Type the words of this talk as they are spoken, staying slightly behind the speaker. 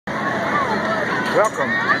Welcome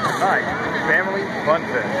to tonight's Family Fun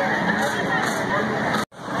Fest.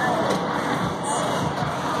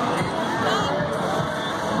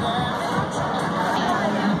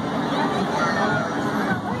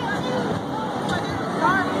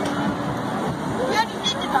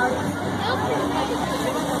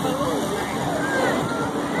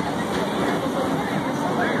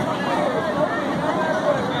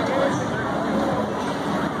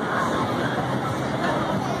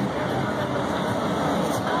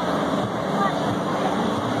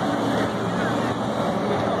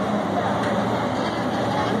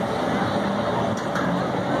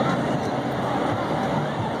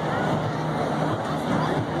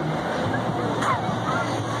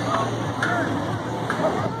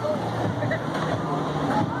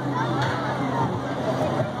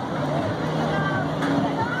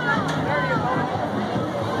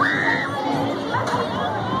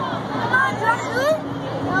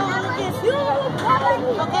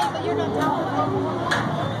 Okay, but you're not telling.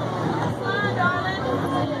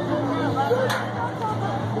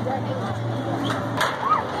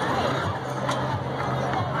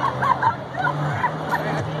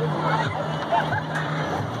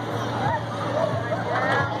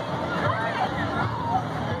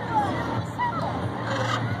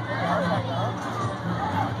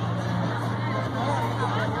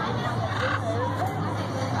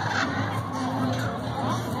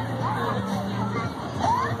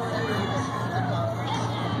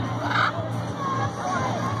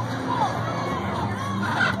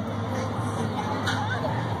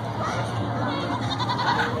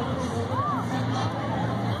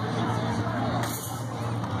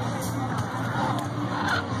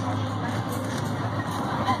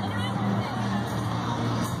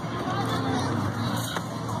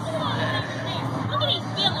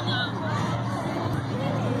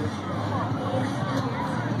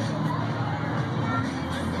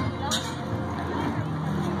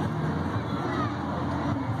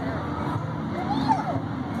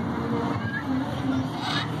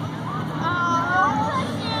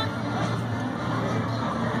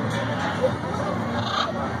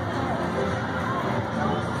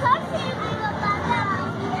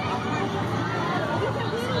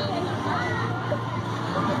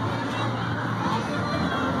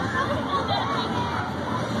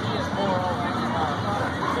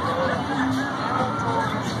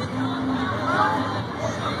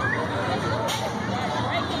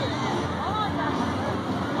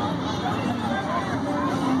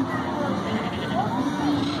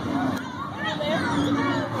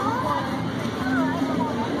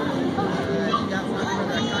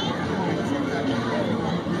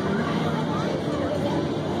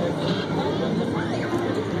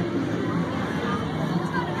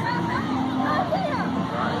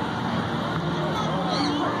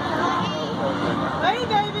 Hey,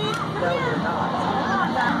 baby. No, you're not.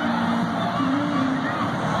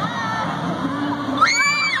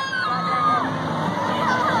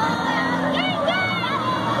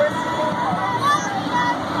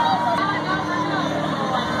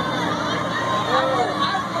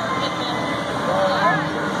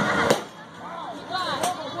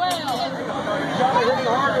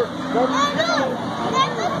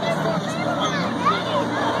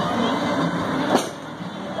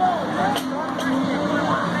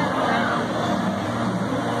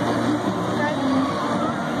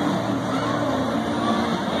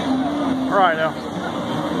 All right now.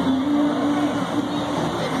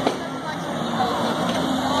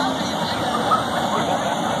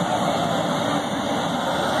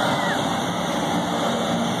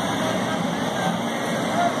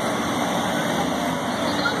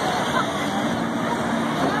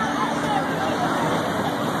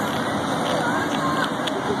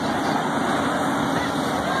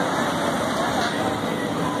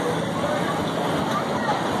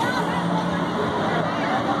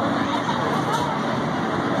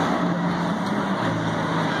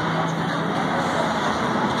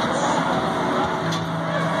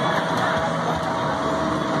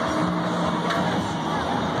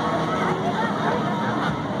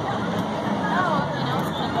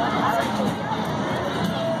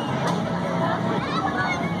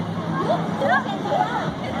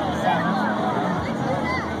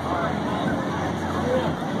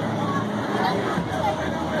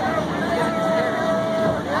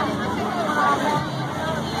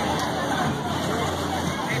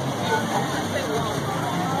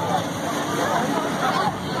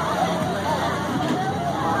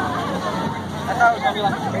 thought it was going to be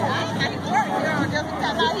like a bear.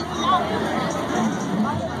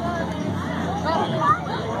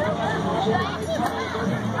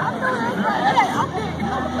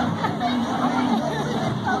 I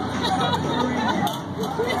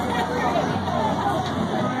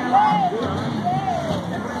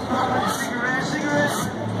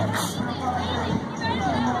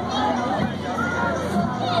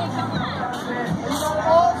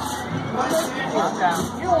You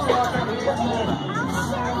don't want to watch that.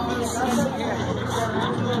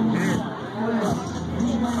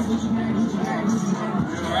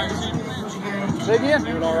 Say again?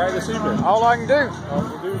 Doing all right this evening. All I can do. All we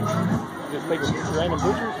do, just take random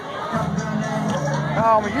pictures.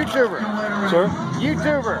 Oh, I'm a YouTuber. Sir?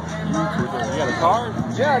 YouTuber. You got a car?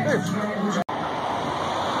 Yeah, I do.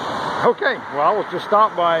 Okay, well, I was just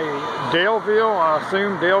stopped by Daleville, I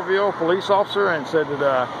assume Daleville police officer, and said that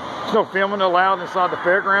there's no filming allowed inside the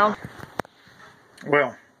fairground.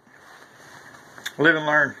 Well, live and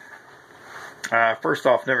learn. First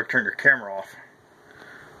off, never turn your camera off.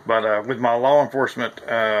 But with my law enforcement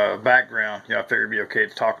background, you know, I figured it'd be okay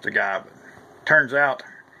to talk to the guy. But turns out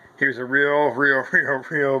he was a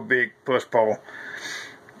real big push pole.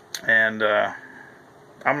 And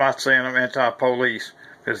I'm not saying I'm anti-police,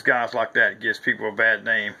 because guys like that gives people a bad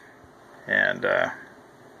name. And,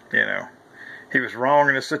 you know, he was wrong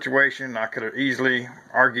in this situation. I could have easily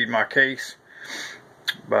argued my case.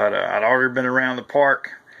 But I'd already been around the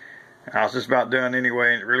park. And I was just about done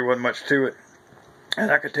anyway, and it really wasn't much to it. And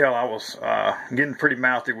I could tell I was getting pretty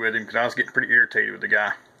mouthy with him, because I was getting pretty irritated with the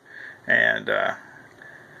guy. And I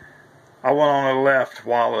went on to the left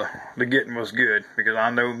while the getting was good, because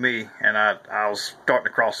I know me, and I was starting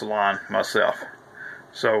to cross the line myself.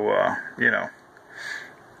 So, you know,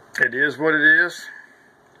 it is what it is.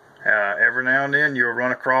 Every now and then you'll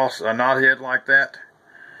run across a knothead like that.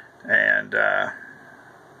 And,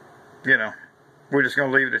 you know, we're just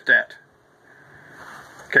going to leave it at that.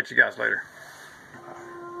 Catch you guys later.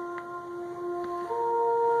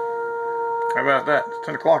 How about that? It's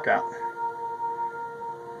 10 o'clock out.